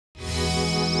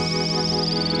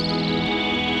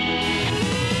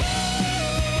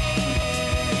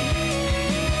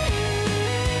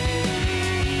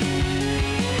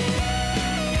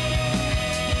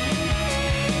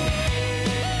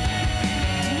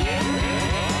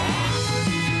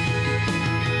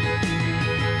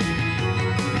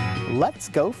let's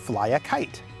go fly a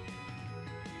kite.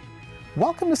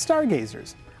 Welcome to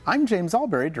Stargazers. I'm James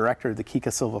Albury, director of the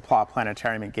Kika Silva Pla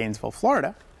Planetarium in Gainesville,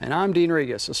 Florida. And I'm Dean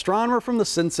Regas, astronomer from the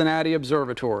Cincinnati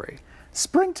Observatory.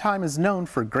 Springtime is known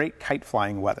for great kite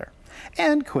flying weather.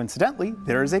 And coincidentally,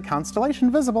 there is a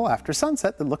constellation visible after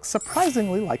sunset that looks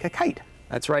surprisingly like a kite.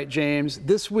 That's right, James.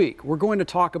 This week, we're going to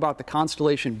talk about the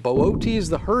constellation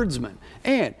Boötes the Herdsman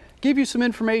and give you some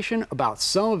information about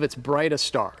some of its brightest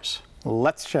stars.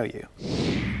 Let's show you.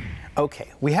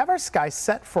 Okay, we have our sky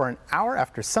set for an hour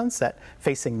after sunset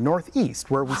facing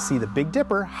northeast, where we see the Big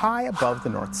Dipper high above the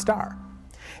North Star.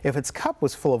 If its cup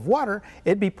was full of water,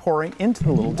 it'd be pouring into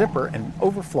the Little Dipper and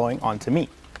overflowing onto me.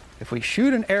 If we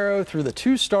shoot an arrow through the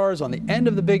two stars on the end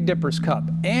of the Big Dipper's cup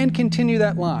and continue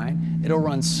that line, it'll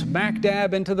run smack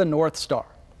dab into the North Star.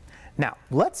 Now,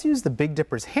 let's use the Big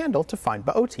Dipper's handle to find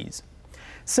Boötes.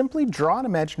 Simply draw an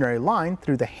imaginary line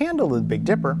through the handle of the Big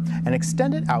Dipper and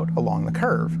extend it out along the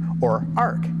curve, or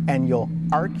arc, and you'll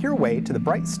arc your way to the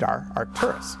bright star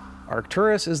Arcturus.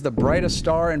 Arcturus is the brightest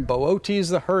star in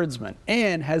Boötes the Herdsman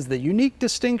and has the unique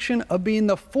distinction of being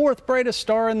the fourth brightest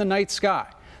star in the night sky.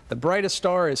 The brightest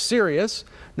star is Sirius,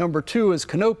 number 2 is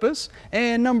Canopus,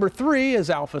 and number 3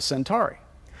 is Alpha Centauri.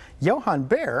 Johann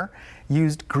Bayer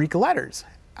used Greek letters,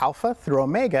 Alpha through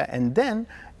Omega, and then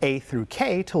A through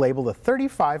K to label the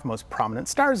 35 most prominent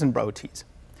stars in Boötes.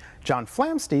 John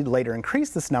Flamsteed later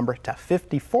increased this number to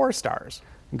 54 stars.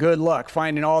 Good luck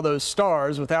finding all those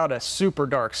stars without a super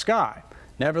dark sky.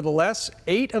 Nevertheless,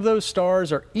 8 of those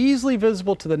stars are easily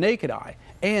visible to the naked eye,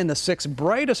 and the 6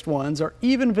 brightest ones are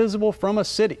even visible from a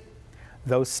city.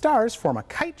 Those stars form a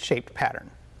kite-shaped pattern.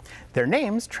 Their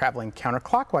names, traveling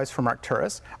counterclockwise from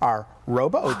Arcturus, are Rho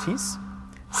Boötes,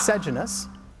 Sejanus,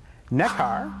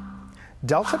 Neckar,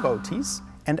 Delta Boötes,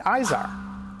 and Izar.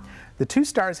 The 2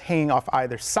 stars hanging off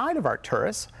either side of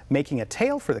Arcturus, making a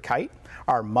tail for the kite,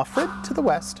 are Muffred to the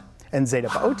west and Zeta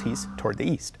Boötes toward the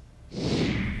east.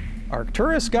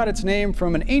 Arcturus got its name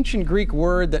from an ancient Greek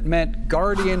word that meant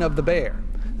guardian of the bear.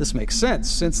 This makes sense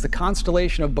since the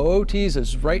constellation of Boötes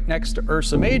is right next to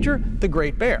Ursa Major, the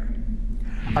Great Bear.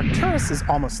 Arcturus is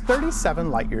almost 37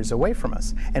 light years away from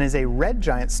us and is a red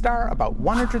giant star about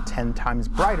 110 times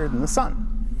brighter than the Sun.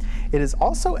 It is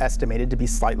also estimated to be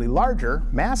slightly larger,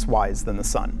 mass-wise, than the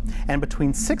Sun, and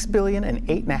between 6 billion and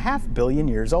 8.5 billion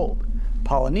years old.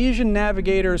 Polynesian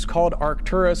navigators called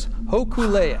Arcturus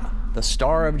Hokulea, the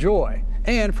Star of Joy,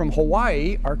 and from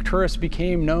Hawaii, Arcturus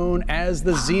became known as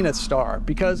the Zenith Star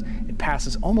because it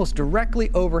passes almost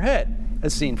directly overhead,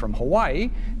 as seen from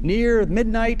Hawaii, near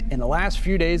midnight in the last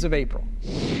few days of April.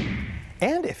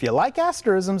 And if you like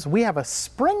asterisms, we have a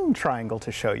spring triangle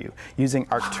to show you, using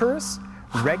Arcturus,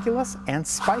 Regulus, and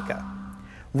Spica.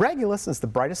 Regulus is the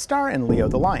brightest star in Leo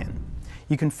the Lion.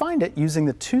 You can find it using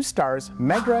the 2 stars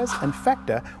Megrez and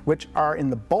Phecta, which are in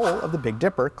the bowl of the Big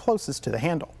Dipper closest to the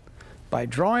handle. By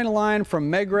drawing a line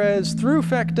from Megrez through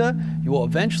Phecta, you will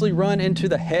eventually run into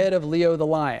the head of Leo the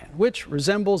Lion, which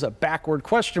resembles a backward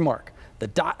question mark. The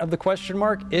dot of the question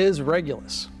mark is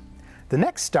Regulus. The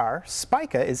next star,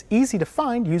 Spica, is easy to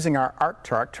find using our arc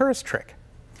to Arcturus trick.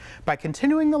 By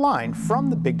continuing the line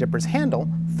from the Big Dipper's handle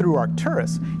through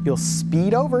Arcturus, you'll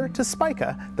speed over to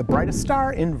Spica, the brightest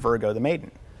star in Virgo the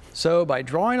Maiden. So by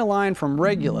drawing a line from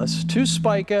Regulus to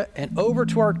Spica and over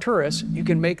to Arcturus, you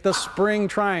can make the spring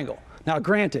triangle. Now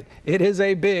granted, it is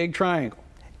a big triangle.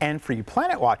 And for you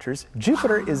planet watchers,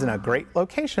 Jupiter is in a great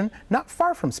location not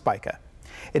far from Spica.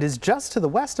 It is just to the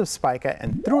west of Spica,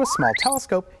 and through a small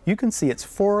telescope, you can see its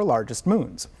 4 largest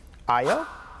moons: Io,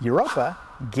 Europa,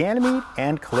 Ganymede,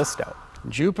 and Callisto.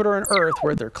 Jupiter and Earth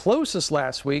were at their closest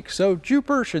last week, so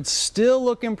Jupiter should still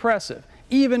look impressive,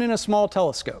 even in a small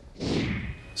telescope.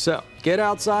 So, get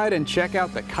outside and check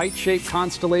out the kite-shaped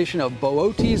constellation of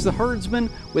Boötes the Herdsman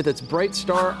with its bright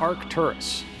star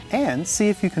Arcturus. And see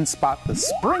if you can spot the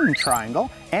spring triangle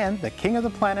and the king of the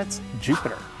planets,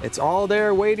 Jupiter. It's all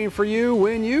there waiting for you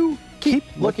when you keep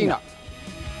looking up.